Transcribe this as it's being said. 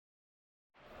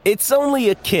It's only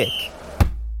a kick,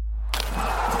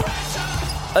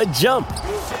 a jump,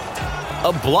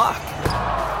 a block.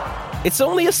 It's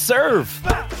only a serve.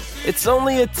 It's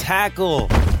only a tackle,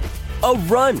 a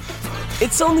run.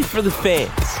 It's only for the fans.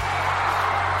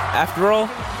 After all,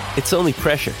 it's only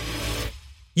pressure.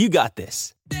 You got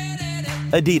this.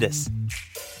 Adidas.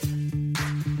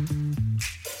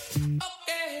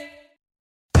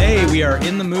 Hey, we are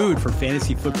in the mood for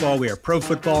fantasy football. We are Pro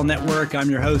Football Network. I'm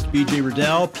your host, BJ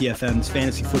Riddell, PFN's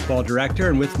fantasy football director.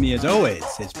 And with me, as always,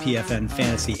 is PFN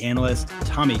fantasy analyst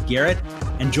Tommy Garrett.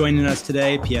 And joining us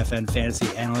today, PFN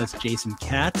fantasy analyst Jason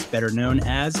Katz, better known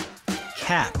as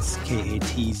Katz,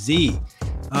 K-A-T-Z.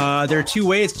 There are two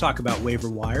ways to talk about waiver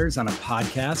wires on a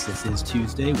podcast. This is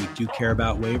Tuesday. We do care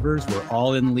about waivers. We're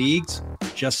all in leagues,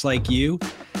 just like you.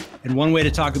 And one way to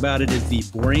talk about it is the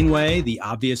boring way, the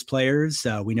obvious players.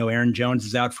 We know Aaron Jones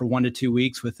is out for 1 to 2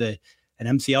 weeks with an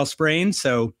MCL sprain.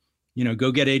 So,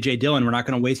 go get A.J. Dillon. We're not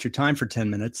going to waste your time for 10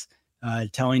 minutes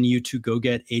telling you to go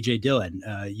get A.J. Dillon.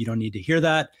 You don't need to hear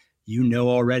that. You know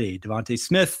already. Devontae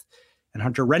Smith and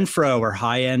Hunter Renfrow are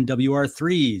high-end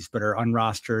WR3s, but are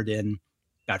unrostered in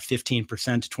about 15%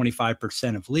 to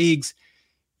 25% of leagues.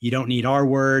 You don't need our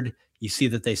word. You see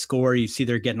that they score. You see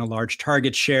they're getting a large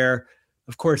target share.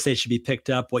 Of course, they should be picked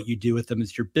up. What you do with them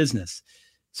is your business.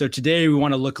 So today we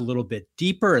want to look a little bit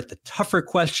deeper at the tougher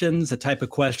questions, the type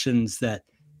of questions that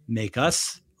make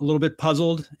us a little bit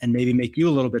puzzled and maybe make you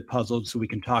a little bit puzzled, so we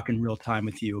can talk in real time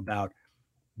with you about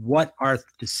what our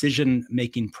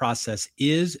decision-making process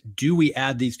is. Do we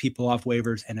add these people off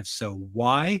waivers? And if so,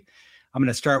 why? I'm going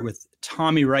to start with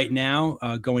Tommy right now,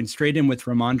 going straight in with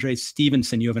Ramondre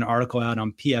Stevenson. You have an article out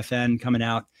on PFN coming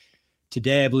out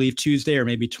today, I believe Tuesday, or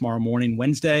maybe tomorrow morning,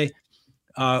 Wednesday.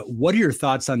 What are your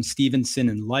thoughts on Stevenson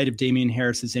in light of Damian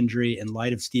Harris's injury, in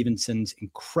light of Stevenson's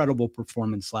incredible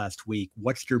performance last week?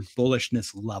 What's your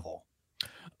bullishness level?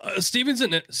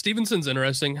 Stevenson's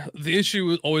interesting. The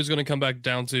issue is always going to come back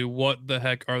down to what the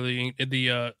heck are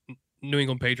the New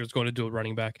England Patriots going to do with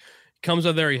running back. Comes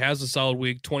out there, he has a solid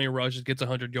week, 20 rushes, gets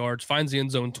 100 yards, finds the end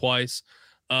zone twice.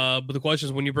 But the question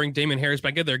is, when you bring Damian Harris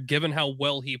back in there, given how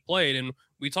well he played, and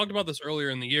we talked about this earlier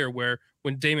in the year, where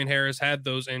when Damian Harris had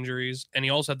those injuries and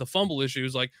he also had the fumble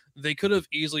issues, like they could have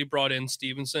easily brought in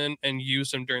Stevenson and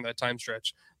used him during that time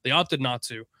stretch. They opted not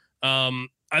to.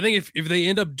 I think if they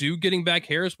end up getting back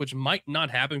Harris, which might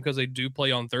not happen because they do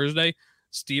play on Thursday,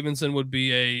 Stevenson would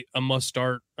be a must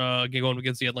start going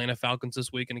against the Atlanta Falcons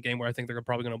this week in a game where I think they're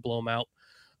probably going to blow him out.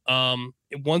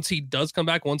 Once he does come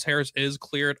back, once Harris is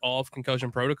cleared off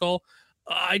concussion protocol,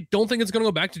 I don't think it's going to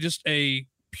go back to just a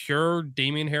pure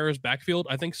Damian Harris backfield.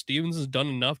 I think Stevenson's done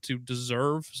enough to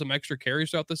deserve some extra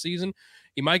carries throughout the season.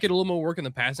 He might get a little more work in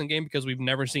the passing game because we've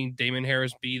never seen Damian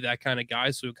Harris be that kind of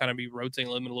guy. So kind of be rotating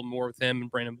a little more with him and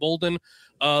Brandon Bolden.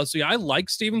 So yeah, I like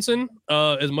Stevenson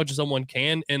as much as someone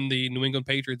can in the New England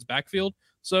Patriots backfield.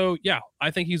 So yeah,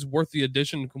 I think he's worth the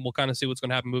addition. We'll kind of see what's going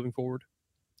to happen moving forward.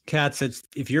 Katz,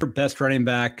 if your best running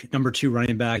back, number 2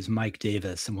 running back is Mike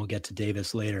Davis, and we'll get to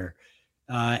Davis later,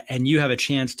 and you have a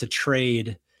chance to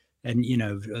trade and,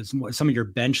 some of your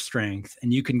bench strength,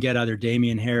 and you can get either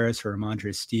Damian Harris or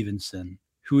Ramondre Stevenson,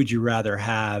 who would you rather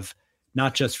have,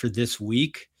 not just for this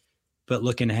week, but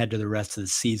looking ahead to the rest of the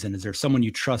season? Is there someone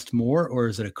you trust more, or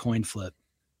is it a coin flip?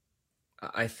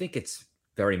 I think it's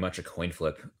very much a coin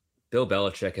flip. Bill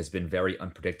Belichick has been very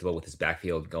unpredictable with his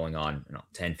backfield going on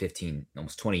 10, 15,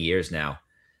 almost 20 years now.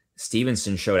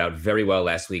 Stevenson showed out very well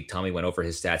last week. Tommy went over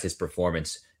his stats, his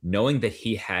performance. Knowing that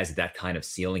he has that kind of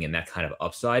ceiling and that kind of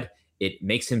upside, it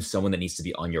makes him someone that needs to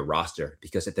be on your roster,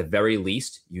 because at the very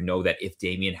least, you know that if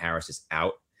Damian Harris is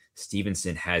out,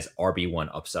 Stevenson has RB1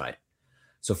 upside.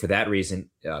 So for that reason,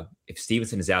 if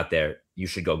Stevenson is out there, you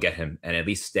should go get him and at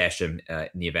least stash him in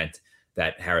the event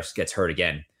that Harris gets hurt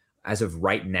again. As of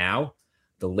right now,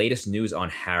 the latest news on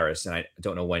Harris, and I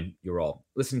don't know when you're all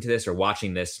listening to this or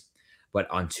watching this, but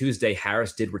on Tuesday,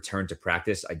 Harris did return to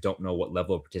practice. I don't know what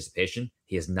level of participation.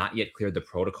 He has not yet cleared the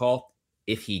protocol.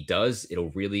 If he does,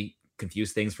 it'll really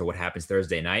confuse things for what happens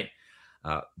Thursday night.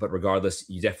 But regardless,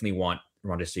 you definitely want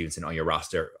Ramondre Stevenson on your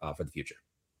roster for the future.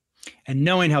 And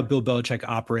knowing how Bill Belichick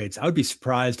operates, I would be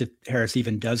surprised if Harris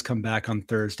even does come back on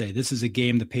Thursday. This is a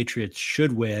game the Patriots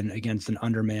should win against an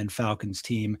undermanned Falcons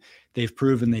team. They've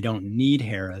proven they don't need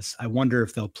Harris. I wonder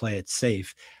if they'll play it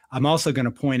safe. I'm also going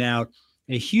to point out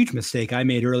a huge mistake I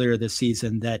made earlier this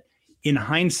season that in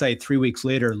hindsight, 3 weeks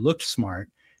later looked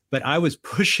smart, but I was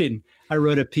pushing. I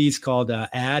wrote a piece called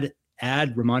Add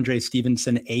Ramondre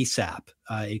Stevenson ASAP.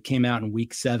 It came out in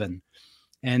week 7.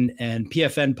 And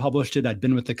PFN published it. I'd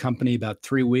been with the company about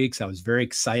 3 weeks. I was very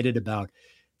excited about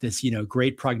this,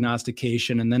 great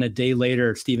prognostication. And then a day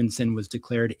later, Stevenson was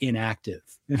declared inactive.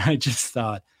 And I just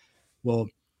thought, well,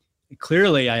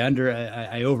 clearly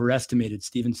I overestimated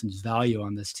Stevenson's value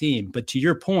on this team. But to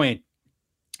your point,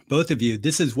 both of you,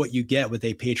 this is what you get with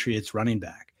a Patriots running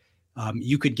back.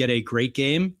 You could get a great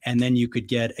game, and then you could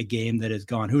get a game that is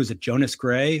gone. Who was it? Jonas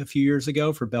Gray a few years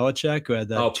ago for Belichick?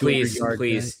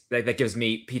 Please. That gives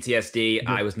me PTSD.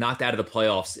 I was knocked out of the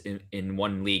playoffs in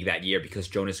one league that year because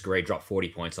Jonas Gray dropped 40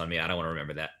 points on me. I don't want to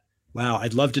remember that. Wow.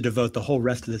 I'd love to devote the whole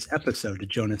rest of this episode to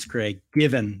Jonas Gray,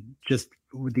 given just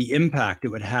the impact it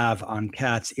would have on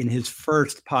Katz in his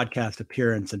first podcast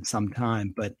appearance in some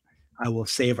time. But I will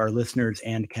save our listeners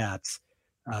and Katz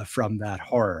from that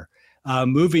horror.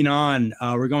 Moving on,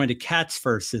 we're going to Katz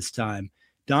first this time.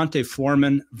 Dante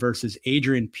Foreman versus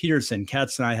Adrian Peterson.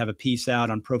 Katz and I have a piece out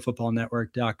on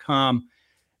ProFootballNetwork.com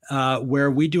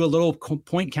where we do a little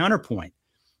point counterpoint,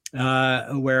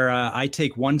 where I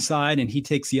take one side and he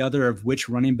takes the other of which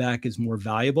running back is more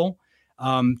valuable.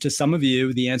 To some of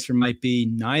you, the answer might be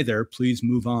neither. Please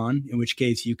move on, in which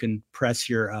case you can press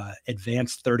your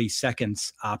advanced 30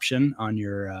 seconds option on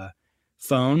your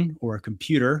phone or a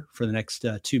computer for the next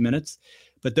 2 minutes.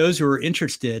 But those who are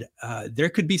interested, there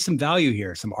could be some value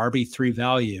here, some RB3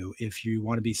 value if you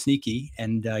want to be sneaky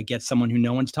and get someone who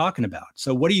no one's talking about.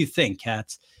 So what do you think,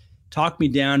 Katz? Talk me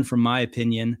down from my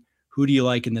opinion. Who do you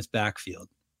like in this backfield?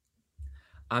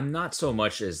 I'm not so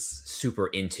much as super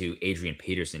into Adrian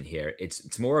Peterson here.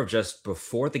 It's more of just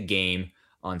before the game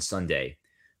on Sunday,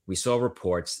 we saw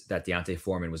reports that Deontay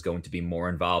Foreman was going to be more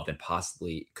involved and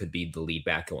possibly could be the lead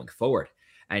back going forward.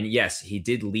 And yes, he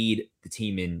did lead the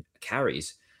team in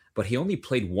carries, but he only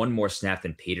played one more snap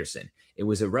than Peterson. It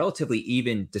was a relatively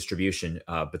even distribution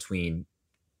between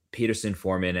Peterson,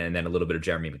 Foreman, and then a little bit of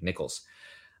Jeremy McNichols.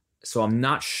 So I'm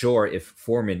not sure if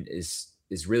Foreman is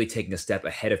really taking a step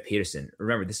ahead of Peterson.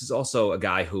 Remember, this is also a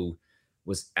guy who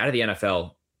was out of the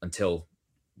NFL until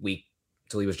he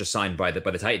was just signed by the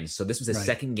Titans. So this was his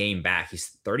second game back.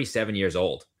 He's 37 years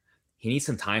old. He needs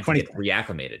some time to get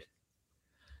reacclimated.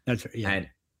 That's right. Yeah.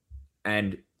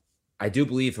 And I do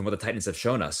believe from what the Titans have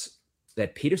shown us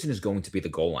that Peterson is going to be the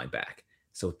goal line back.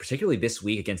 So particularly this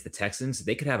week against the Texans,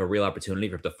 they could have a real opportunity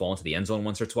for him to fall into the end zone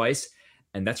once or twice.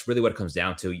 And that's really what it comes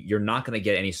down to. You're not going to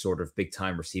get any sort of big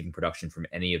time receiving production from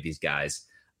any of these guys.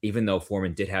 Even though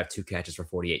Foreman did have 2 catches for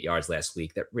 48 yards last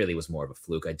week, that really was more of a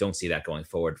fluke. I don't see that going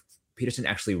forward. Peterson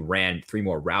actually ran 3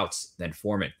 more routes than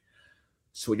Foreman.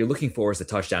 So what you're looking for is the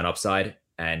touchdown upside.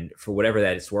 And for whatever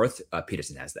that it's worth,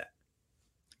 Peterson has that.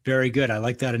 Very good. I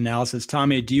like that analysis.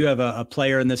 Tommy, do you have a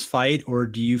player in this fight, or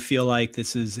do you feel like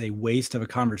this is a waste of a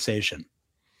conversation?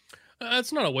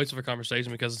 It's not a waste of a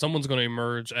conversation because someone's going to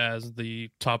emerge as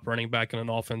the top running back in an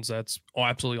offense that's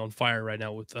absolutely on fire right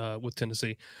now with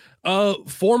Tennessee.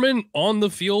 Foreman on the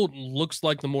field looks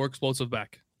like the more explosive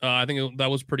back. I think that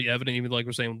was pretty evident, even like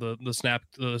we're saying, the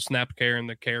snap carry and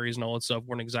the carries and all that stuff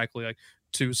weren't exactly like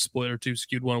too split or too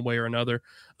skewed one way or another.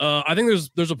 I think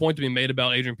there's a point to be made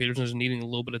about Adrian Peterson just needing a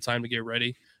little bit of time to get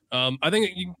ready. I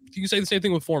think you can say the same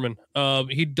thing with Foreman.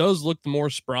 He does look the more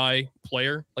spry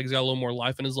player, like he's got a little more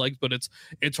life in his legs, but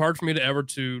it's hard for me to ever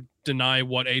to deny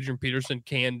what Adrian Peterson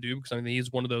can do, because I mean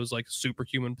he's one of those like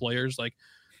superhuman players. Like,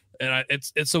 and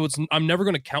I'm never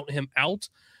going to count him out.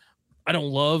 I don't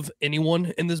love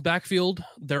anyone in this backfield.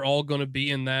 They're all going to be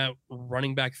in that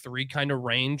running back 3 kind of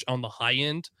range on the high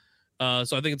end.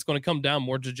 So I think it's going to come down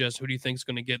more to just who do you think is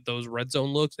going to get those red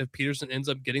zone looks. If Peterson ends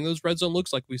up getting those red zone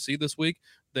looks like we see this week,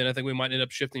 then I think we might end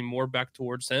up shifting more back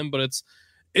towards him. But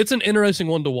it's an interesting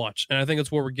one to watch. And I think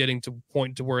it's where we're getting to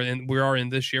point to where we are in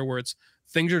this year, where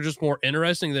things are just more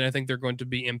interesting than I think they're going to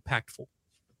be impactful.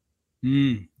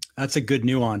 That's a good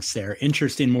nuance there.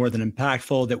 Interesting more than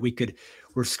impactful, that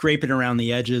we're scraping around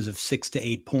the edges of 6 to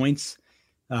 8 points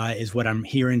is what I'm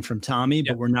hearing from Tommy, Yep.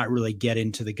 But we're not really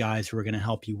getting to the guys who are going to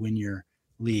help you win your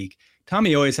league.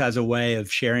 Tommy always has a way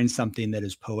of sharing something that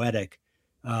is poetic,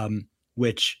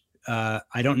 which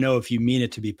I don't know if you mean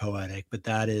it to be poetic, but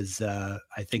that is,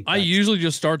 I think I usually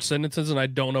just start sentences and I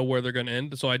don't know where they're going to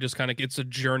end. So I just it's a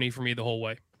journey for me the whole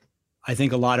way. I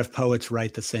think a lot of poets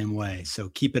write the same way. So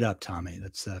keep it up, Tommy.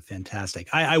 That's fantastic.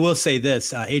 I will say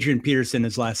this, Adrian Peterson,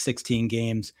 his last 16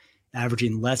 games,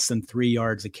 averaging less than 3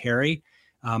 yards a carry.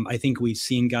 I think we've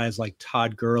seen guys like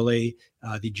Todd Gurley,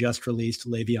 the just released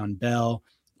Le'Veon Bell,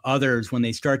 others, when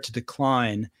they start to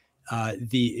decline,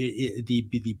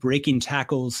 the breaking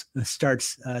tackles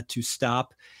starts to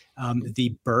stop.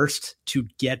 The burst to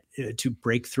get to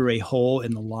break through a hole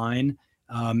in the line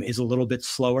is a little bit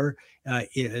slower.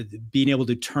 Being able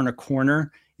to turn a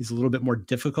corner is a little bit more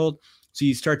difficult. So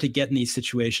you start to get in these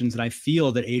situations, and I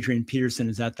feel that Adrian Peterson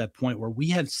is at that point where we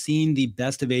have seen the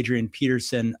best of Adrian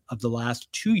Peterson of the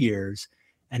last 2 years,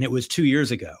 and it was 2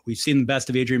 years ago. We've seen the best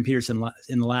of Adrian Peterson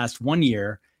in the last 1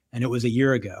 year, and it was a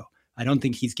year ago. I don't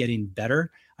think he's getting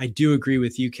better. I do agree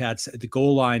with you, Katz. The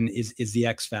goal line is the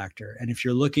X factor, and if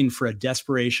you're looking for a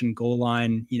desperation goal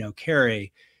line,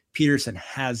 carry, Peterson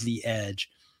has the edge.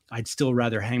 I'd still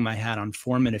rather hang my hat on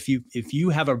Foreman. If you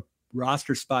have a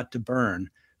roster spot to burn,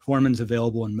 Foreman's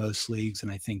available in most leagues,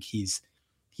 and I think he's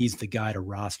the guy to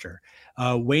roster.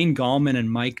 Wayne Gallman and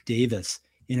Mike Davis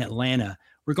in Atlanta.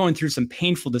 We're going through some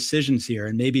painful decisions here,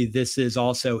 and maybe this is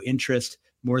also interest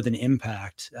more than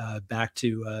impact. Back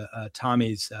to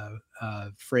Tommy's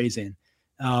phrasing.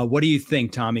 What do you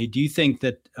think, Tommy? Do you think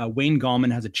that Wayne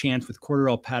Gallman has a chance with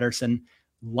Cordarrelle Patterson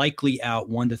likely out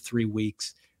 1 to 3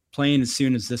 weeks, playing as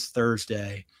soon as this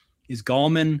Thursday? Is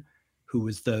Gallman, who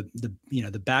was the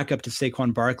backup to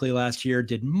Saquon Barkley last year,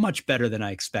 did much better than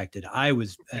I expected.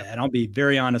 And I'll be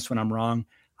very honest when I'm wrong.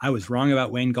 I was wrong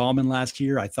about Wayne Gallman last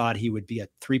year. I thought he would be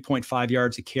at 3.5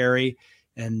 yards a carry,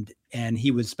 and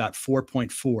he was about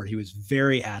 4.4. He was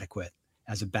very adequate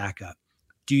as a backup.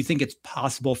 Do you think it's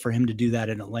possible for him to do that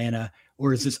in Atlanta,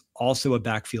 or is this also a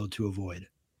backfield to avoid?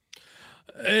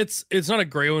 It's not a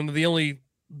great one.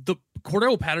 The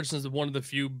Cordarrelle Patterson is one of the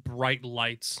few bright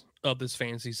lights of this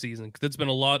fantasy season, because it's been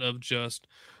a lot of just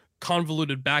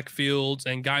convoluted backfields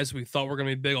and guys we thought were going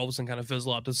to be big all of a sudden kind of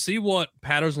fizzle out. To see what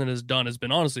Patterson has done has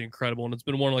been honestly incredible, and it's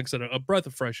been one, like I said, a breath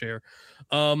of fresh air.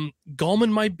 Gallman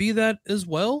might be that as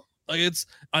well. I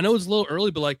know it's a little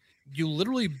early, but you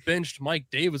literally benched Mike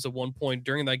Davis at one point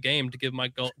during that game to give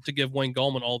Wayne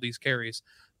Gallman all these carries.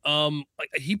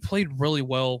 He played really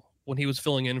well when he was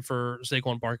filling in for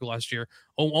Saquon Barkley last year.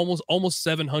 Almost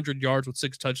 700 yards with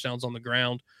 6 touchdowns on the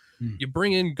ground. You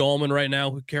bring in Gallman right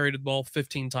now, who carried the ball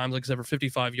 15 times, like I said, for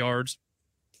 55 yards.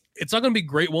 It's not going to be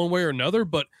great one way or another,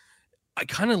 but I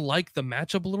kind of like the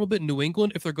matchup a little bit. New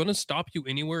England, if they're going to stop you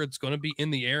anywhere, it's going to be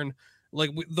in the air. And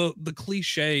the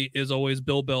cliche is always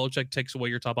Bill Belichick takes away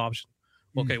your top option.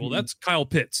 Okay, well, that's Kyle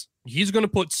Pitts. He's going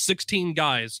to put 16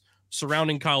 guys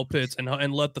surrounding Kyle Pitts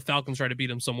and let the Falcons try to beat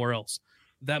him somewhere else.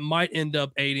 That might end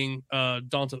up aiding Wayne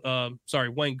Gallman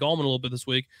a little bit this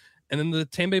week. And then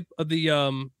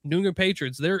the New England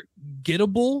Patriots, they're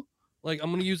gettable. I'm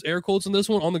going to use air quotes on this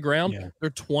one, on the ground. Yeah. They're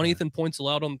 20th in points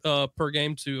allowed on per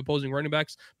game to opposing running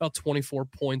backs, about 24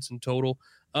 points in total.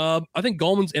 I think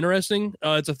Gallman's interesting.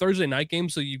 It's a Thursday night game,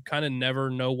 so you kind of never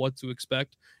know what to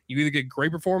expect. You either get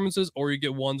great performances or you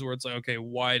get ones where it's like, okay,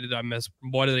 why did I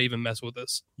even mess with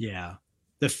this? Yeah.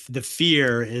 The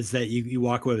fear is that you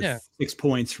walk away with 6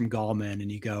 points from Gallman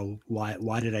and you go,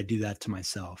 why did I do that to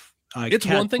myself? It's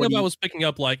Kat, one thing if I was picking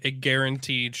up a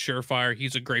guaranteed surefire,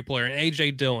 he's a great player, and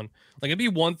AJ Dillon. It'd be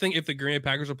one thing if the Green Bay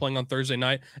Packers are playing on Thursday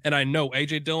night, and I know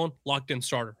AJ Dillon, locked in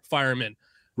starter, fire him in.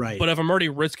 Right. But if I'm already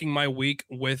risking my week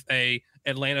with a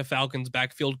Atlanta Falcons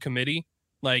backfield committee,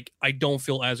 I don't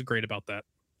feel as great about that.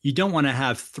 You don't want to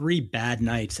have 3 bad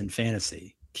nights in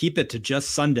fantasy. Keep it to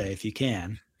just Sunday if you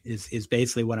can, is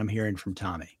basically what I'm hearing from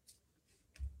Tommy.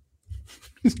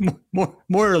 more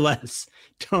or less.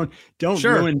 Don't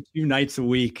ruin 2 nights a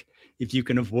week if you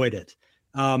can avoid it.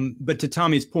 But to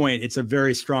Tommy's point, it's a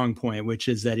very strong point, which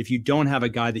is that if you don't have a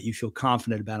guy that you feel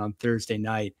confident about on Thursday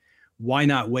night, why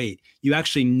not wait? You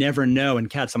actually never know. And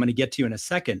Katz, I'm going to get to you in a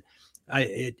second.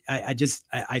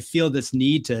 I feel this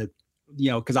need to,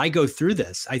 because I go through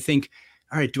this. I think,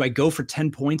 all right, do I go for 10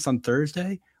 points on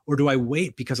Thursday, or do I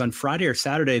wait? Because on Friday or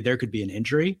Saturday, there could be an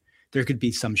injury. There could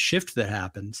be some shift that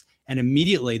happens. And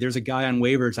immediately there's a guy on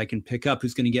waivers I can pick up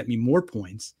who's going to get me more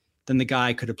points than the guy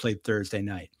I could have played Thursday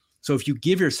night. So if you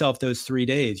give yourself those 3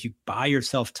 days, you buy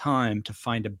yourself time to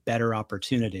find a better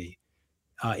opportunity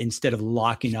instead of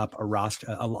locking up a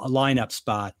lineup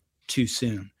spot too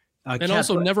soon. And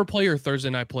also never play your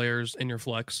Thursday night players in your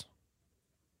flex.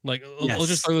 Let's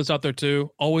just throw this out there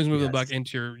too. Always move them back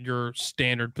into your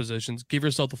standard positions. Give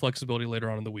yourself the flexibility later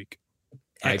on in the week.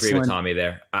 I agree with Tommy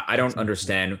there. I don't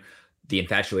understand the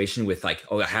infatuation with I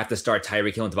have to start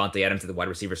Tyreek Hill and Devontae Adams at the wide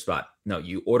receiver spot. No,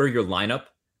 you order your lineup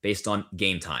based on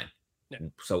game time. Yeah.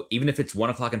 So even if it's 1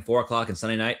 o'clock and 4 o'clock and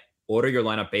Sunday night, order your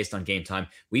lineup based on game time.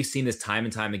 We've seen this time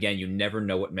and time again. You never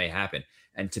know what may happen.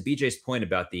 And to BJ's point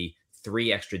about the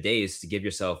 3 extra days to give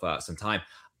yourself some time,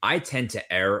 I tend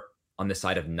to err on the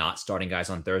side of not starting guys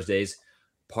on Thursdays.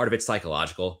 Part of it's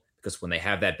psychological, because when they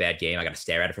have that bad game, I got to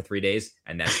stare at it for 3 days,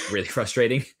 and that's really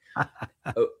frustrating.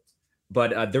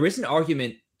 But there is an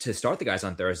argument to start the guys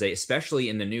on Thursday, especially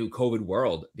in the new COVID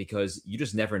world, because you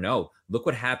just never know. Look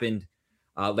what happened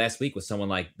last week with someone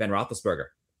like Ben Roethlisberger.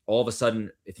 all of a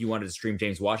sudden, if you wanted to stream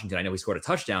James Washington, I know he scored a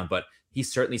touchdown, but he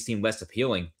certainly seemed less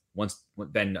appealing once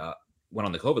Ben went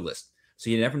on the COVID list. So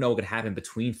you never know what could happen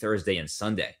between Thursday and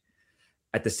Sunday.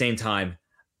 At the same time,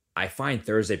 I find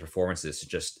Thursday performances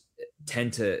just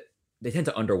tend to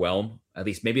underwhelm. At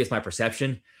least maybe it's my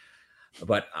perception,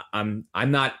 but I'm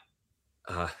not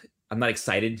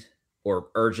excited or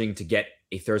urging to get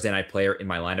a Thursday night player in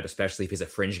my lineup, especially if he's a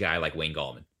fringe guy like Wayne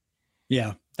Gallman.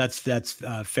 Yeah, that's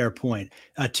a fair point.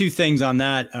 Two things on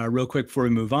that real quick before we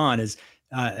move on is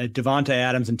Devontae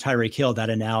Adams and Tyreek Hill, that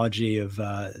analogy of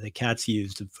the Cats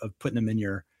used of putting them in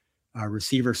your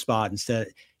receiver spot instead.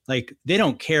 Like, they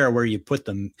don't care where you put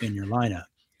them in your lineup.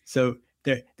 So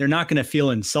they're not going to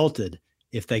feel insulted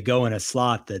if they go in a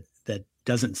slot that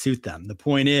doesn't suit them. The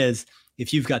point is,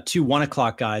 if you've got 2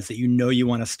 1:00 guys that you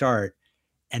want to start,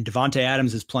 and Devontae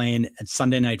Adams is playing at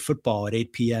Sunday Night Football at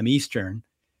 8 p.m. Eastern,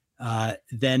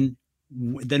 then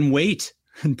wait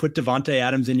and put Devontae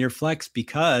Adams in your flex,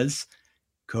 because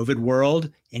COVID world,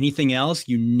 anything else,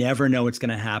 you never know what's going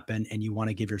to happen, and you want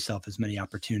to give yourself as many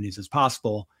opportunities as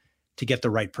possible to get the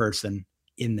right person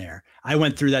in there. I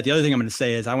went through that. The other thing I'm going to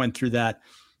say is I went through that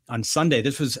on Sunday.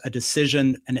 This was a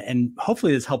decision, and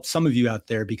hopefully this helps some of you out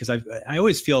there, because I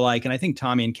always feel like, and I think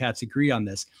Tommy and Katz agree on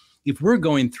this, if we're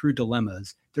going through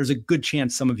dilemmas, there's a good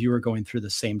chance some of you are going through the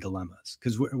same dilemmas,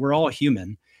 because we're all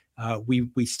human.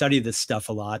 We study this stuff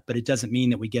a lot, but it doesn't mean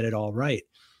that we get it all right.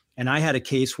 And I had a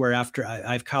case where after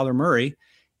I have Kyler Murray,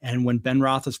 and when Ben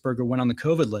Roethlisberger went on the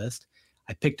COVID list,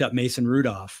 I picked up Mason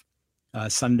Rudolph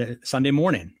Sunday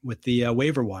morning with the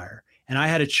waiver wire. And I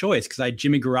had a choice because I had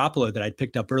Jimmy Garoppolo that I'd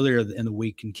picked up earlier in the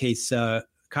week in case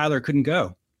Kyler couldn't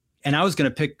go. And I was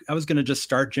going to just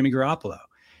start Jimmy Garoppolo.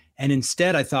 And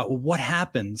instead I thought, well, what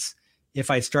happens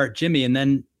if I start Jimmy and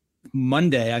then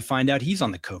Monday I find out he's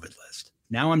on the COVID list?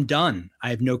 Now I'm done. I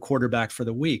have no quarterback for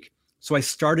the week. So I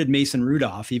started Mason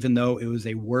Rudolph, even though it was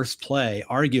a worse play,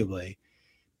 arguably,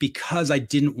 because I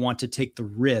didn't want to take the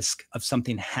risk of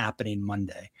something happening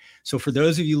Monday. So for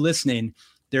those of you listening,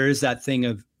 there is that thing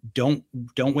of don't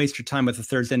waste your time with a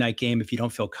Thursday night game if you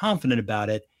don't feel confident about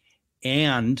it.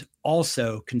 And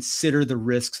also consider the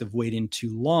risks of waiting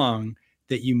too long,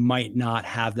 that you might not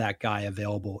have that guy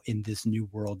available in this new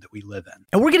world that we live in.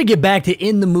 And we're going to get back to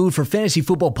In the Mood for Fantasy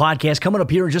Football podcast coming up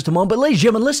here in just a moment. But ladies and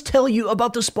gentlemen, let's tell you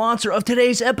about the sponsor of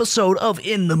today's episode of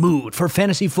In the Mood for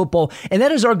Fantasy Football. And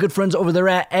that is our good friends over there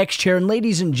at X-Chair. And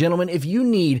ladies and gentlemen, if you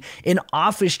need an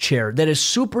office chair that is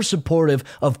super supportive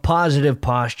of positive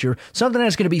posture, something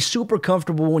that's going to be super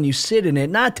comfortable when you sit in it,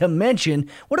 not to mention,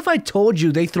 what if I told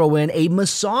you they throw in a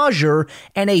massager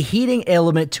and a heating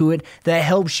element to it that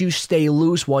helps you stay loose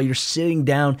while you're sitting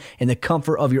down in the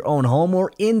comfort of your own home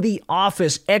or in the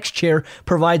office. X-Chair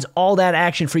provides all that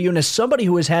action for you. And as somebody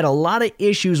who has had a lot of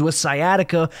issues with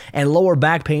sciatica and lower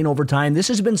back pain over time, this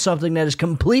has been something that has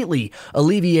completely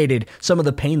alleviated some of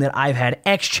the pain that I've had.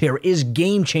 X-Chair is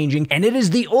game-changing, and it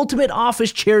is the ultimate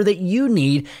office chair that you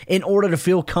need in order to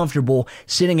feel comfortable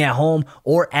sitting at home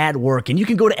or at work. And you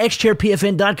can go to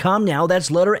xchairpfn.com now.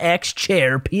 That's letter X,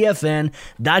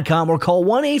 chairpfn.com, or call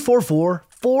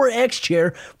 1-844-4X-Chair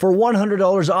for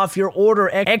 $100 off your order.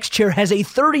 X-Chair has a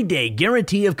 30-day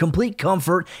guarantee of complete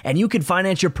comfort, and you can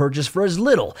finance your purchase for as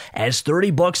little as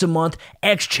 $30 a month.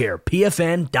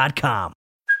 xchairpfn.com.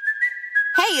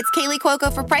 Hey, it's Kaylee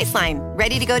Cuoco for Priceline.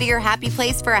 Ready to go to your happy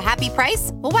place for a happy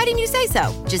price? Well, why didn't you say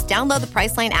so? Just download the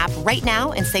Priceline app right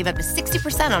now and save up to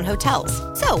 60% on hotels.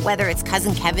 So whether it's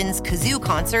Cousin Kevin's Kazoo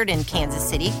Concert in Kansas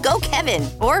City, go Kevin,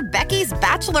 or Becky's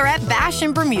Bachelorette Bash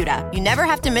in Bermuda, you never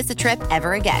have to miss a trip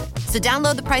ever again. So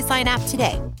download the Priceline app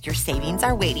today. Your savings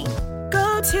are waiting.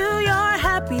 Go to your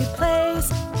happy place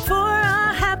for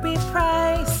a happy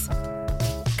price.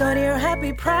 Go to your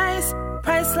happy price,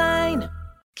 Priceline.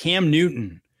 Cam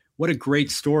Newton, what a great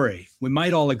story. We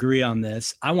might all agree on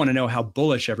this. I want to know how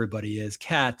bullish everybody is.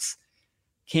 Katz,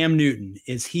 Cam Newton,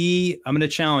 is he, I'm going to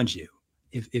challenge you.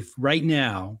 If right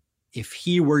now, if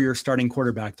he were your starting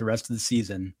quarterback the rest of the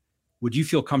season, would you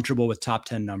feel comfortable with top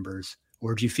 10 numbers?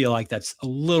 Or do you feel like that's a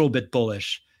little bit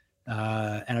bullish?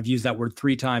 And I've used that word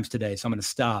 3 times today, so I'm going to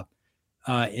stop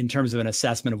in terms of an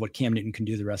assessment of what Cam Newton can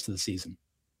do the rest of the season.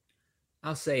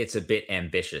 I'll say it's a bit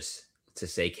ambitious to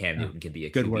say Cam Newton can be a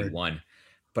good QB1, word.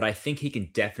 But I think he can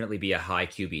definitely be a high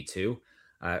QB2.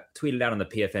 Tweeted out on the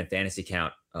PFN fantasy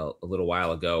count a little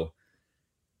while ago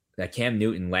that Cam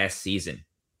Newton last season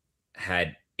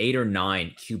had 8 or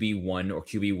 9 QB1 or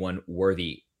QB1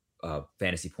 worthy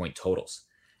fantasy point totals.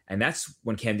 And that's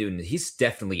when Cam Newton, he's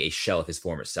definitely a shell of his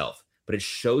former self, but it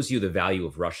shows you the value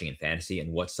of rushing in fantasy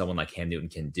and what someone like Cam Newton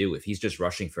can do. If he's just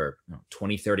rushing for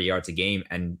 20, 30 yards a game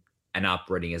and and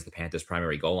operating as the Panthers'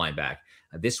 primary goal line back.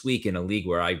 This week in a league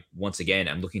where I'm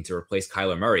looking to replace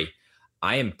Kyler Murray,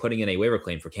 I am putting in a waiver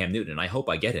claim for Cam Newton, and I hope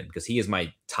I get him because he is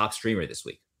my top streamer this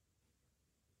week.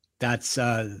 That's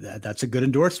a good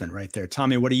endorsement right there.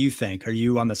 Tommy, what do you think? Are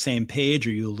you on the same page?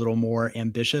 Are you a little more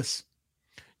ambitious?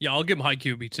 Yeah, I'll give him high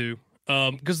QB too.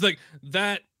 Because like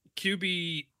that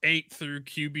QB 8 through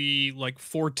QB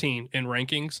 14 in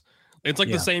rankings, it's like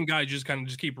the same guy, just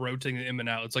keep rotating him in and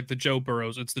out. It's like the Joe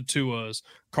Burrows, it's the Tuas,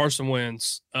 Carson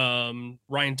Wentz, Ryan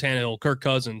Tannehill, Kirk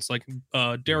Cousins,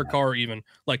 Derek Carr, even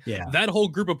that whole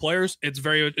group of players. It's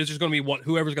just going to be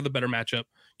whoever's got the better matchup.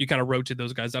 You kind of rotate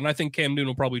those guys down. I think Cam Newton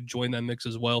will probably join that mix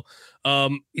as well.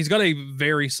 He's got a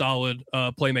very solid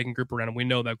playmaking group around him. We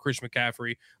know that Christian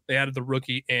McCaffrey, they added the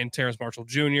rookie and Terrence Marshall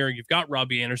Jr. You've got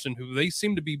Robbie Anderson, who they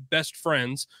seem to be best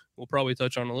friends. We'll probably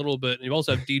touch on a little bit. And you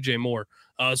also have DJ Moore.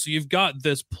 So you've got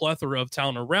this plethora of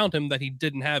talent around him that he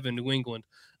didn't have in New England.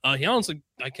 He honestly,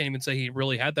 I can't even say he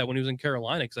really had that when he was in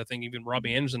Carolina, because I think even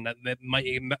Robbie Anderson,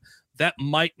 that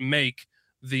might make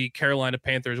the Carolina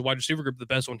Panthers wide receiver group the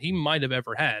best one he might have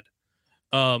ever had.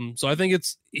 So I think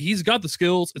he's got the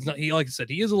skills. It's not, like I said,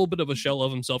 he is a little bit of a shell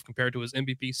of himself compared to his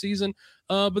MVP season.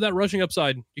 But that rushing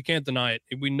upside, you can't deny it.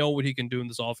 We know what he can do in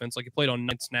this offense. Like, he played on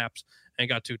 9 snaps and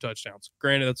got 2 touchdowns.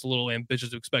 Granted, that's a little ambitious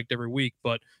to expect every week,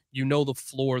 but you know the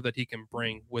floor that he can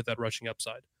bring with that rushing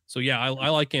upside. So yeah, I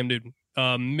like Cam Newton.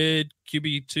 Mid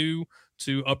QB2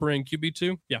 to upper end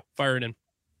QB2. Yeah, fire it in.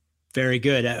 Very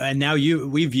good. And now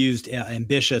we've used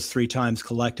ambitious 3 times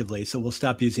collectively, so we'll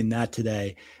stop using that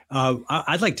today.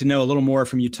 I'd like to know a little more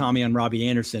from you, Tommy, on Robbie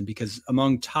Anderson, because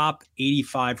among top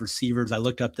 85 receivers, I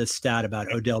looked up this stat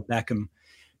about Odell Beckham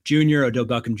Jr. Odell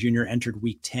Beckham Jr. entered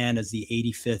week 10 as the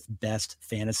 85th best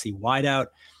fantasy wideout,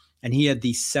 and he had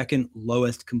the second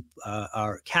lowest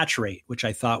catch rate, which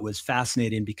I thought was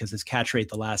fascinating because his catch rate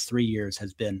the last 3 years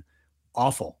has been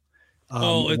awful.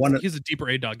 He's a deeper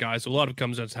A-dot guy, so a lot of it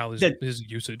comes down to how his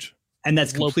usage. And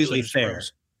that's completely fair.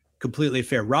 Completely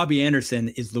fair. Robbie Anderson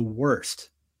is the worst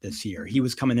this year. He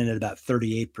was coming in at about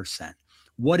 38%.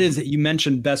 What is it? You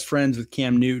mentioned best friends with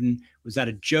Cam Newton. Was that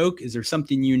a joke? Is there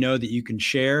something that you can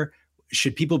share?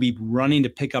 Should people be running to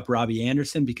pick up Robbie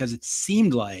Anderson? Because it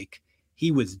seemed like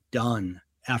he was done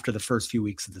after the first few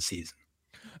weeks of the season.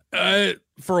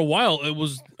 For a while, it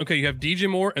was, okay, you have DJ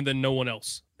Moore and then no one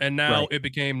else. And now it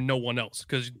became no one else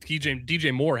because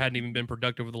DJ Moore hadn't even been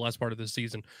productive for the last part of this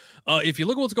season. If you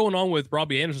look at what's going on with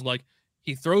Robbie Anderson,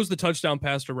 he throws the touchdown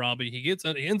pass to Robbie. He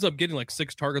ends up getting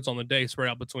 6 targets on the day spread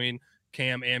out between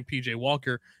Cam and PJ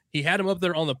Walker. He had him up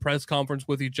there on the press conference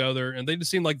with each other, and they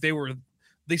just seemed like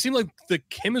the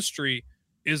chemistry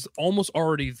is almost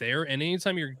already there. And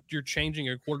anytime you're changing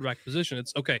your quarterback position,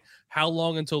 it's okay, how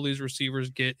long until these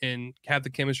receivers get and have the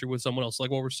chemistry with someone else,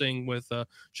 like what we're seeing with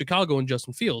Chicago and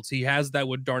Justin Fields. He has that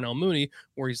with Darnell Mooney,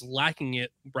 where he's lacking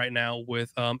it right now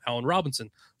with Allen Robinson.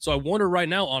 So I wonder right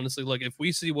now, honestly, if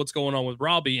we see what's going on with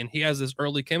Robbie and he has this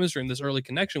early chemistry and this early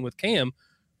connection with Cam,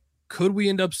 could we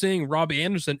end up seeing Robbie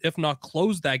Anderson, if not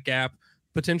close that gap,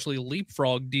 potentially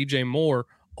leapfrog DJ Moore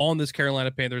on this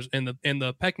Carolina Panthers in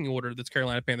the pecking order, this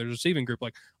Carolina Panthers receiving group?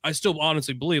 I still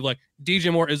honestly believe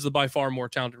DJ Moore is the by far more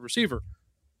talented receiver,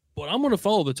 but I'm going to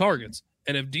follow the targets.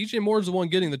 And if DJ Moore is the one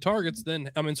getting the targets,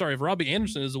 if Robbie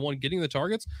Anderson is the one getting the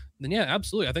targets, then yeah,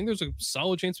 absolutely. I think there's a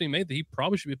solid chance to be made that he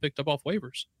probably should be picked up off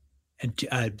waivers. And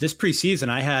this preseason,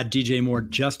 I had DJ Moore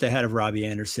just ahead of Robbie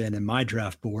Anderson in my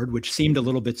draft board, which seemed a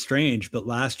little bit strange. But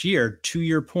last year, to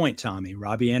your point, Tommy,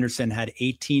 Robbie Anderson had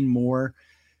 18 more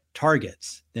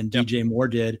targets than DJ Moore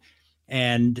did,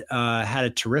 and had a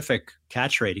terrific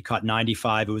catch rate. He caught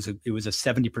 95. It was a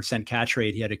 70% catch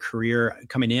rate. He had a career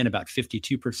coming in about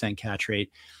 52% catch rate.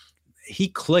 He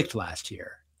clicked last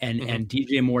year, and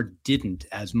DJ Moore didn't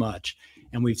as much.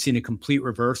 And we've seen a complete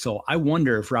reversal. I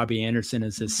wonder if Robbie Anderson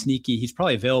is a sneaky. He's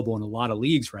probably available in a lot of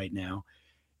leagues right now,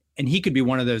 and he could be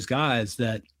one of those guys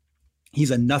that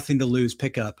he's a nothing to lose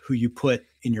pickup who you put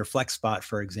in your flex spot,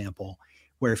 for example,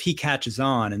 where if he catches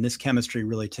on and this chemistry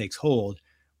really takes hold,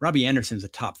 Robbie Anderson's a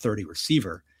top 30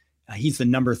 receiver. He's the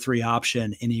number 3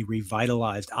 option in a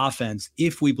revitalized offense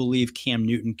if we believe Cam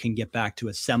Newton can get back to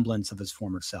a semblance of his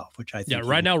former self, which I think. Yeah,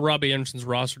 right now Robbie Anderson's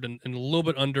rostered in a little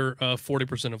bit under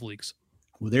 40% of leagues.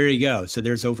 Well, there you go. So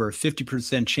there's over a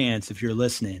 50% chance, if you're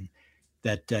listening,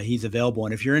 that he's available.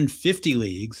 And if you're in 50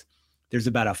 leagues, there's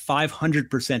about a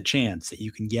 500% chance that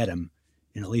you can get him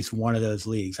in at least one of those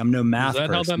leagues. I'm no math person. Is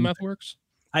that how that math works?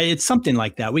 It's something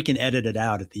like that. We can edit it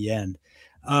out at the end.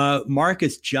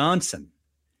 Marcus Johnson.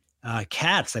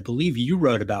 Katz, I believe you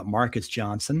wrote about Marcus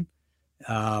Johnson,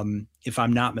 if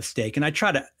I'm not mistaken. I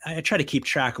try to keep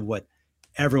track of what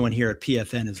everyone here at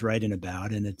PFN is writing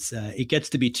about, and it gets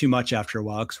to be too much after a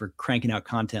while because we're cranking out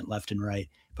content left and right.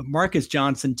 But Marcus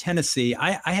Johnson, Tennessee,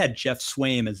 I had Jeff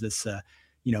Swaim as this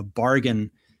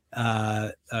bargain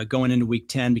going into week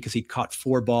 10 because he'd caught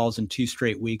 4 balls in 2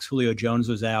 straight weeks. Julio Jones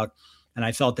was out, and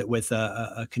I felt that with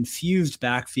a confused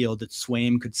backfield that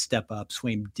Swaim could step up.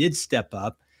 Swaim did step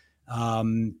up,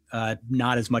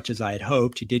 not as much as I had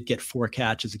hoped. He did get 4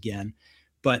 catches again.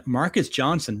 But Marcus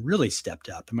Johnson really stepped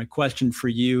up. And my question for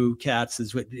you, Katz,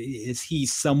 is he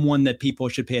someone that people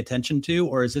should pay attention to?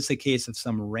 Or is this a case of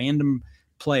some random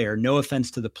player, no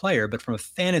offense to the player, but from a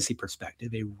fantasy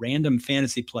perspective, a random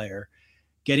fantasy player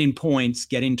getting points,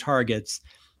 getting targets,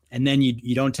 and then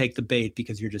you don't take the bait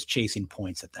because you're just chasing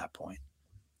points at that point?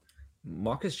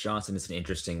 Marcus Johnson is an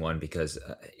interesting one because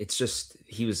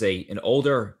he was an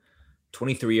older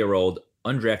 23-year-old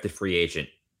undrafted free agent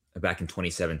back in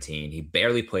 2017. He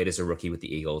barely played as a rookie with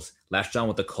the Eagles, latched on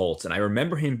with the Colts. And I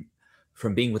remember him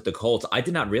from being with the Colts. I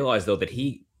did not realize, though, that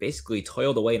he basically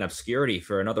toiled away in obscurity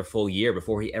for another full year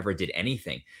before he ever did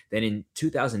anything. Then in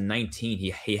 2019,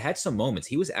 he had some moments.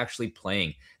 He was actually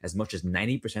playing as much as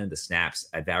 90% of the snaps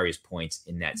at various points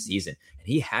in that season. And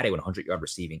he had a 100-yard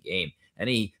receiving game. And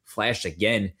he flashed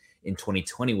again in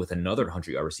 2020 with another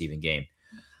 100-yard receiving game.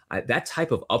 That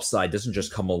type of upside doesn't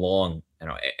just come along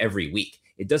every week.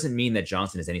 It doesn't mean that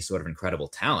Johnson is any sort of incredible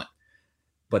talent,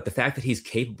 but the fact that he's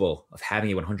capable of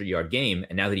having a 100-yard game,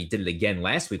 and now that he did it again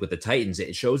last week with the Titans,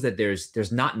 it shows that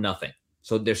there's not nothing.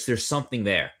 So there's something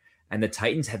there, and the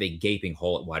Titans have a gaping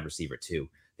hole at wide receiver too.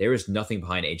 There is nothing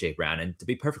behind AJ Brown, and to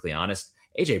be perfectly honest,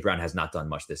 AJ Brown has not done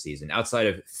much this season. Outside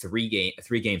of three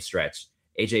game stretch,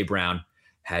 AJ Brown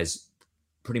has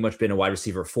pretty much been a wide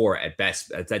receiver 4 at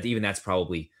best. That's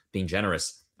probably being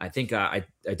generous. I think I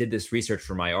did this research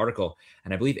for my article,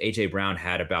 and I believe A.J. Brown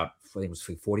had about, I think it was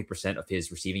 40% of his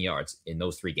receiving yards in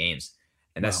those 3 games.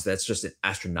 And that's just an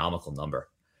astronomical number.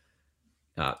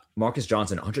 Marcus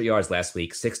Johnson, 100 yards last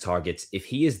week, 6 targets. If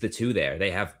he is the 2 there,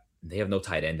 they have no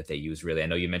tight end that they use, really. I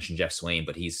know you mentioned Jeff Swaim,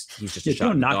 but he's just a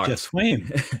shot in the dark. Not Jeff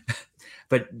Swaim.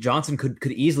 But Johnson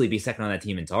could easily be second on that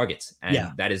team in targets.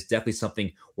 And that is definitely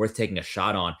something worth taking a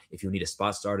shot on if you need a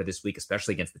spot starter this week,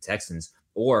 especially against the Texans.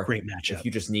 Or great matchup. If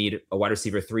you just need a wide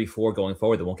receiver 3-4 going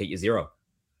forward that won't get you 0.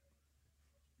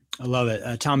 I love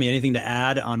it. Tommy, anything to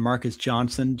add on Marcus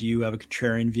Johnson? Do you have a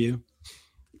contrarian view?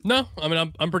 No, I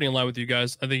mean, I'm pretty in line with you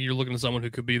guys. I think you're looking at someone who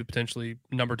could be the potentially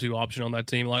number 2 option on that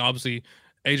team. Like, obviously,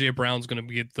 AJ Brown's going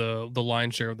to get the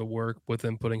lion's share of the work with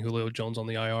him putting Julio Jones on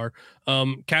the IR.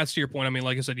 Katz, to your point, I mean,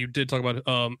 like I said, you did talk about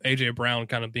AJ Brown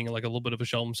kind of being like a little bit of a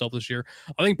shell himself this year.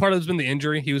 I think part of it's been the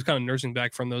injury. He was kind of nursing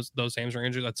back from those hamstring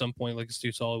injuries at some point. Like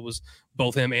Stu saw, it was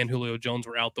both him and Julio Jones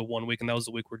were out the 1 week, and that was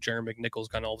the week where Jerry McNichols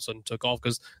kind of all of a sudden took off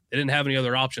because they didn't have any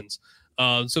other options.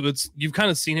 So you've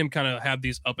kind of seen him kind of have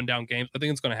these up and down games. I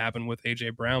think it's going to happen with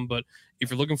AJ Brown, but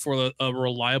if you're looking for a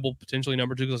reliable, potentially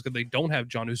number 2, because they don't have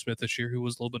Jonnu Smith this year, who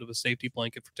was a little bit of a safety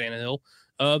blanket for Tannehill,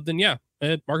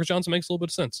 then Marcus Johnson makes a little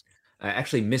bit of sense. I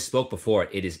actually misspoke before.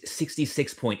 It is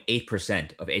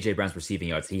 66.8% of AJ Brown's receiving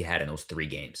yards he had in those 3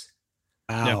 games.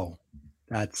 Wow.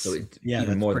 That's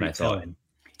even more than I thought.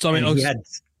 So I mean,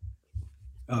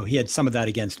 he had some of that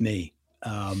against me.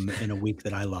 In a week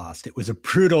that I lost. It was a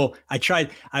brutal.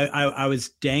 I was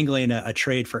dangling a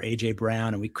trade for AJ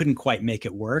Brown, and we couldn't quite make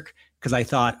it work because I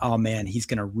thought, oh man, he's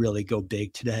going to really go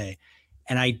big today.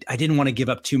 And I didn't want to give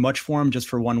up too much for him just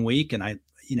for 1 week. And I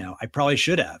probably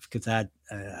should have, because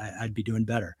I'd be doing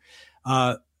better.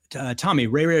 Tommy,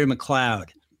 Ray McLeod,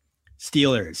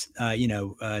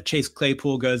 Steelers, Chase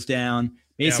Claypool goes down.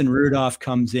 Mason Rudolph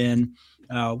comes in.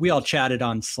 We all chatted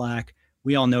on Slack.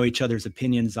 We all know each other's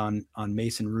opinions on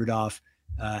Mason Rudolph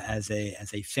as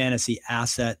a fantasy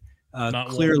asset.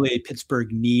 Clearly,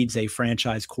 Pittsburgh needs a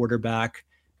franchise quarterback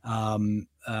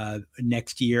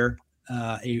next year,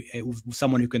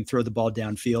 someone who can throw the ball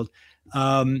downfield.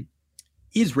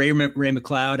 Is Ray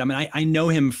McLeod? I mean, I know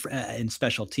him in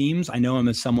special teams. I know him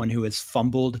as someone who has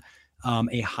fumbled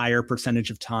a higher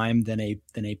percentage of time than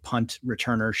a punt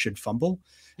returner should fumble.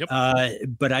 Yep.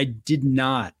 But I did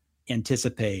not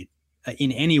anticipate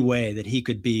in any way that he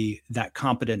could be that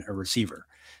competent a receiver.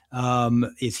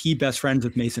 Is he best friends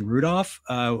with Mason Rudolph?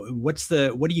 What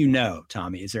do you know,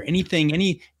 Tommy? Is there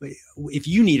if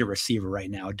you need a receiver right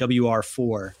now,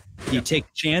 WR4, do you take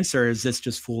a chance, or is this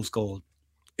just fool's gold?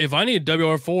 If I need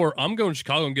WR4, I'm going to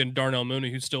Chicago and getting Darnell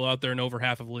Mooney, who's still out there in over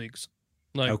half of leagues.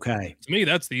 To me,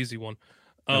 that's the easy one.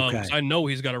 I know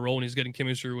he's got a role and he's getting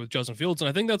chemistry with Justin Fields, and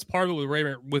I think that's part of it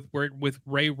with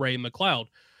Ray McLeod.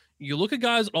 You look at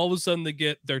guys, all of a sudden they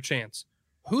get their chance.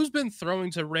 Who's been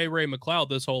throwing to Ray McLeod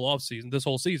this whole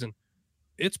season?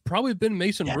 it's probably been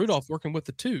Mason Rudolph working with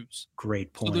the twos.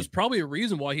 Great point. So there's probably a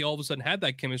reason why he all of a sudden had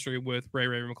that chemistry with Ray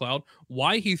McCloud,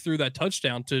 why he threw that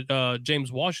touchdown to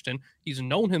James Washington. He's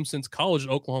known him since college at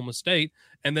Oklahoma State.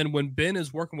 And then when Ben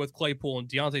is working with Claypool and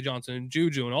Deontay Johnson and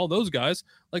Juju and all those guys,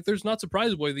 like there's not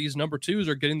surprising why these number twos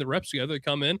are getting the reps together. They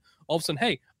come in, all of a sudden,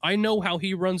 hey, I know how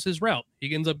he runs his route.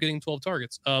 He ends up getting 12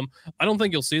 targets. I don't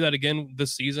think you'll see that again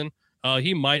this season.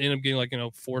 He might end up getting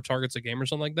 4 targets a game or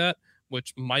something like that,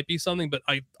 which might be something, but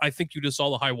I think you just saw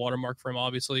the high watermark for him,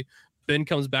 obviously. Ben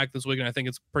comes back this week, and I think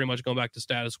it's pretty much going back to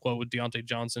status quo with Deontay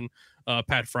Johnson,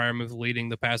 Pat Freiermuth leading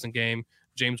the passing game,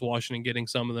 James Washington getting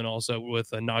some, and then also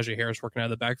with Najee Harris working out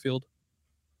of the backfield.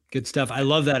 Good stuff. I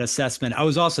love that assessment. I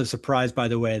was also surprised, by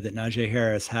the way, that Najee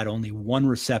Harris had only 1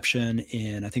 reception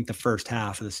in, I think, the first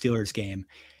half of the Steelers game.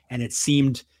 And it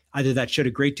seemed either that showed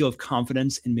a great deal of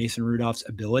confidence in Mason Rudolph's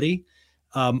ability,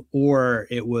 or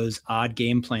it was odd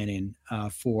game planning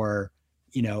for,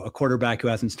 a quarterback who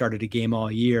hasn't started a game all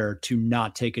year to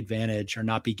not take advantage or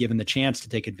not be given the chance to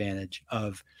take advantage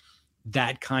of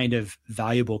that kind of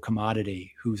valuable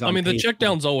commodity. The check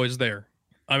down's always there.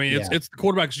 It's the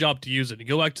quarterback's job to use it. You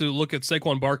go back to look at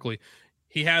Saquon Barkley.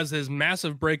 He has his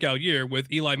massive breakout year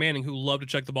with Eli Manning, who loved to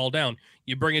check the ball down.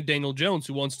 You bring in Daniel Jones,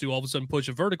 who wants to all of a sudden push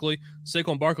it vertically.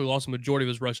 Saquon Barkley lost the majority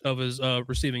of his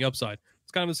receiving upside.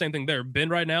 It's kind of the same thing there. Ben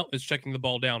right now is checking the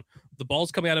ball down. The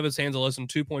ball's coming out of his hands in less than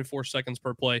 2.4 seconds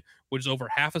per play, which is over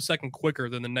half a second quicker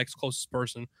than the next closest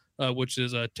person, which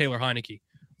is Taylor Heineke.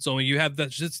 So you have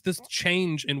this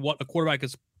change in what a quarterback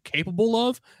is capable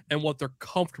of and what they're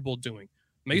comfortable doing.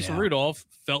 Mason Rudolph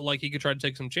felt like he could try to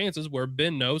take some chances where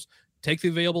Ben knows, take the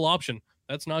available option.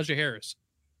 That's Najee Harris.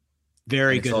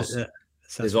 Very good.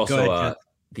 There's also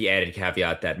the added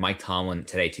caveat that Mike Tomlin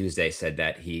today, Tuesday, said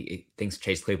that he thinks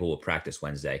Chase Claypool will practice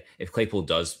Wednesday. If Claypool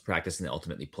does practice and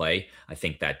ultimately play, I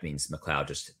think that means McCloud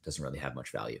just doesn't really have much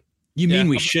value. You mean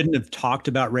we shouldn't have talked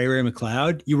about Ray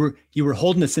McCloud? You were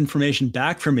holding this information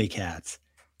back from me, Katz.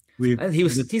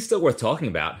 He's still worth talking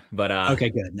about, but okay,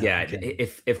 good.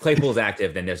 If Claypool's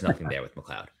active, then there's nothing there with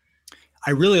McCloud. I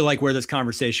really like where this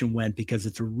conversation went because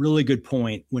it's a really good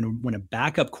point. When a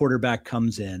backup quarterback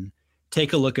comes in,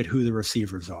 take a look at who the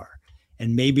receivers are,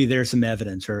 and maybe there's some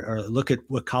evidence, or look at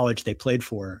what college they played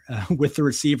for with the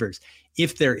receivers.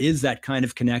 If there is that kind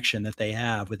of connection that they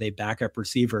have with a backup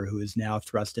receiver who is now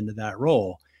thrust into that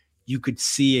role, you could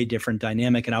see a different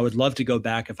dynamic. And I would love to go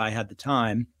back if I had the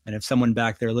time, and if someone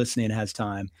back there listening has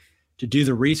time, to do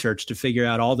the research to figure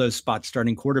out all those spot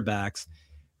starting quarterbacks,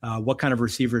 what kind of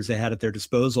receivers they had at their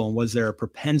disposal, and was there a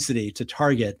propensity to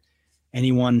target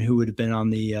anyone who would have been on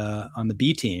the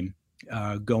B team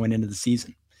going into the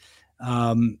season.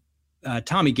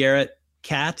 Tommy Garrett,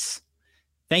 Katz,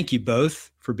 thank you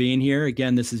both for being here.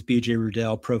 Again, this is BJ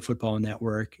Rudell, Pro Football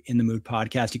Network In the Mood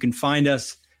podcast. You can find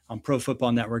us on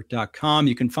profootballnetwork.com.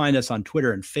 You can find us on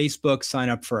Twitter and Facebook. Sign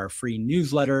up for our free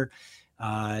newsletter.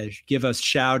 Give us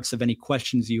shouts of any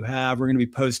questions you have. We're going to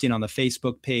be posting on the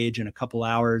Facebook page in a couple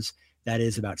hours. That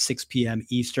is about 6 p.m.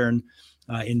 Eastern,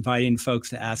 inviting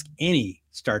folks to ask any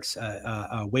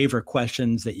waiver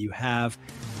questions that you have.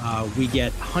 We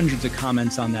get hundreds of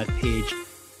comments on that page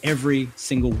every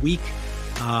single week,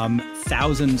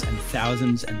 thousands and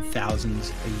thousands and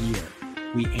thousands a year.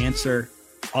 We answer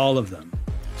all of them.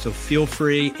 So feel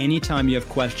free, anytime you have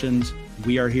questions,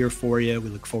 we are here for you. We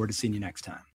look forward to seeing you next time.